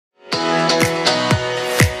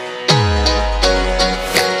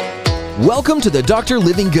Welcome to the Dr.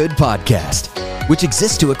 Living Good podcast, which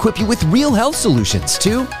exists to equip you with real health solutions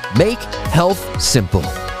to make health simple.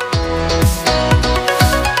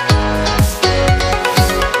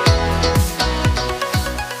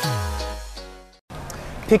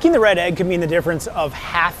 Picking the right egg could mean the difference of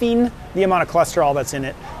halving the amount of cholesterol that's in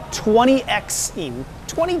it, 20xing,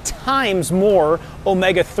 20 times more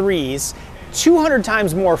omega-3s, 200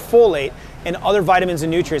 times more folate, and other vitamins and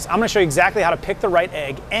nutrients. I'm gonna show you exactly how to pick the right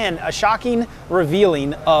egg and a shocking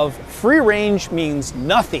revealing of free range means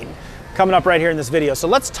nothing coming up right here in this video. So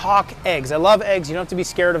let's talk eggs. I love eggs. You don't have to be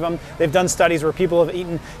scared of them. They've done studies where people have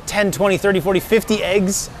eaten 10, 20, 30, 40, 50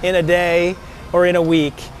 eggs in a day or in a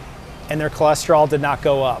week, and their cholesterol did not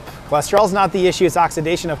go up. Cholesterol is not the issue, it's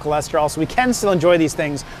oxidation of cholesterol, so we can still enjoy these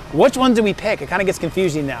things. Which one do we pick? It kind of gets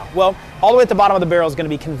confusing now. Well, all the way at the bottom of the barrel is going to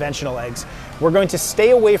be conventional eggs. We're going to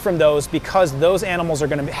stay away from those because those animals are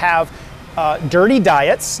going to have dirty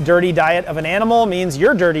diets. Dirty diet of an animal means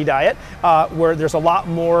your dirty diet, where there's a lot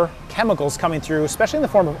more chemicals coming through, especially in the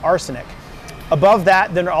form of arsenic. Above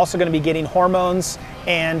that, then they're also going to be getting hormones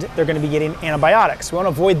and they're going to be getting antibiotics. We want to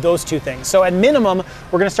avoid those two things. So at minimum,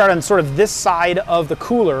 we're going to start on sort of this side of the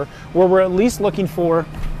cooler where we're at least looking for,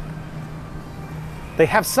 they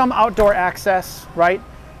have some outdoor access, right?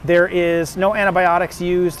 There is no antibiotics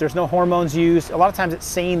used, there's no hormones used. A lot of times it's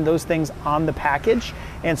saying those things on the package,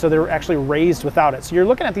 and so they're actually raised without it. So you're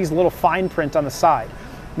looking at these little fine print on the side.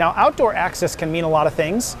 Now, outdoor access can mean a lot of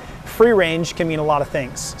things. Free range can mean a lot of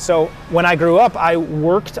things. So when I grew up, I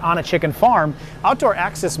worked on a chicken farm. Outdoor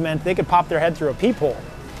access meant they could pop their head through a peephole.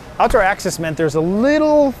 Outdoor access meant there's a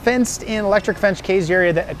little fenced-in electric fence cage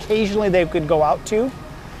area that occasionally they could go out to.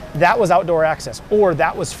 That was outdoor access, or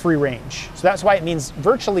that was free range. So that's why it means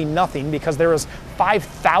virtually nothing, because there was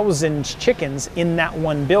 5,000 chickens in that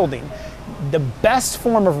one building. The best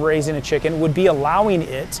form of raising a chicken would be allowing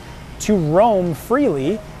it to roam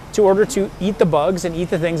freely in order to eat the bugs and eat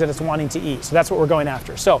the things that it's wanting to eat. So that's what we're going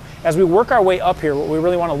after. So as we work our way up here, what we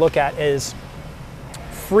really want to look at is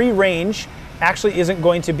free range actually isn't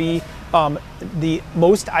going to be the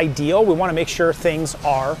most ideal. We want to make sure things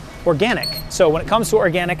are organic. So when it comes to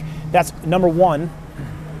organic, that's number one.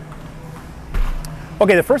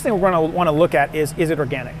 Okay, the first thing we're going to want to look at is it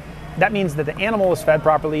organic? That means that the animal is fed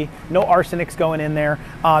properly, no arsenic's going in there,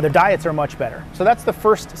 their diets are much better. So that's the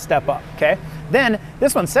first step up, okay? Then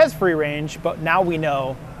this one says free range, but now we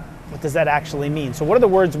know what does that actually mean. So what are the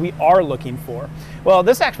words we are looking for? Well,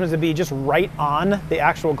 this happens to be just right on the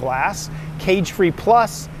actual glass. Cage-free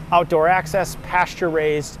plus, outdoor access, pasture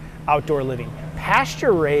raised, outdoor living.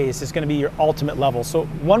 Pasture raised is going to be your ultimate level. So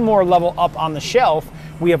one more level up on the shelf,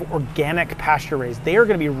 we have organic pasture raised. They are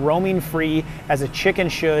going to be roaming free as a chicken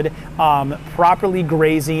should, properly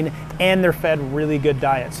grazing, and they're fed really good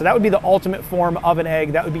diet. So that would be the ultimate form of an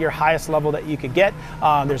egg. That would be your highest level that you could get.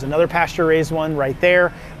 There's another pasture raised one right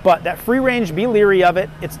there. But that free range, be leery of it.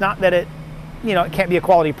 It's not that it can't be a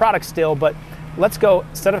quality product still, but let's go,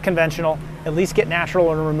 instead of conventional, at least get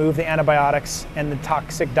natural and remove the antibiotics and the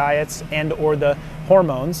toxic diets and or the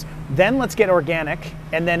hormones. Then let's get organic,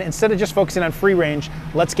 and then instead of just focusing on free range,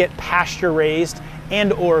 let's get pasture raised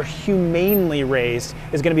and or humanely raised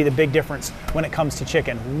is going to be the big difference when it comes to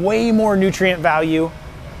chicken. Way more nutrient value,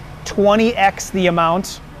 20x the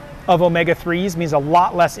amount of omega-3s means a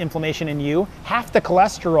lot less inflammation in you, half the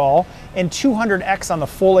cholesterol, and 200x on the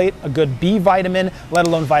folate, a good B vitamin, let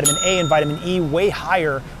alone vitamin A and vitamin E, way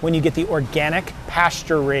higher when you get the organic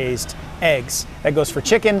pasture-raised eggs. That goes for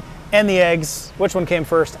chicken and the eggs. Which one came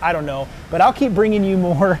first? I don't know, but I'll keep bringing you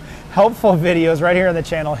more helpful videos right here on the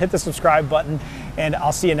channel. Hit the subscribe button, and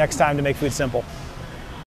I'll see you next time to make food simple.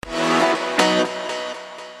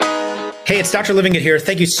 Hey, it's Dr. Living It here.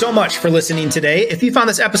 Thank you so much for listening today. If you found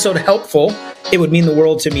this episode helpful, it would mean the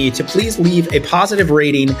world to me to please leave a positive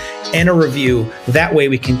rating and a review. That way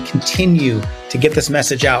we can continue to get this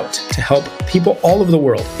message out to help people all over the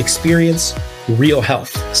world experience real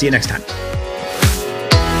health. See you next time.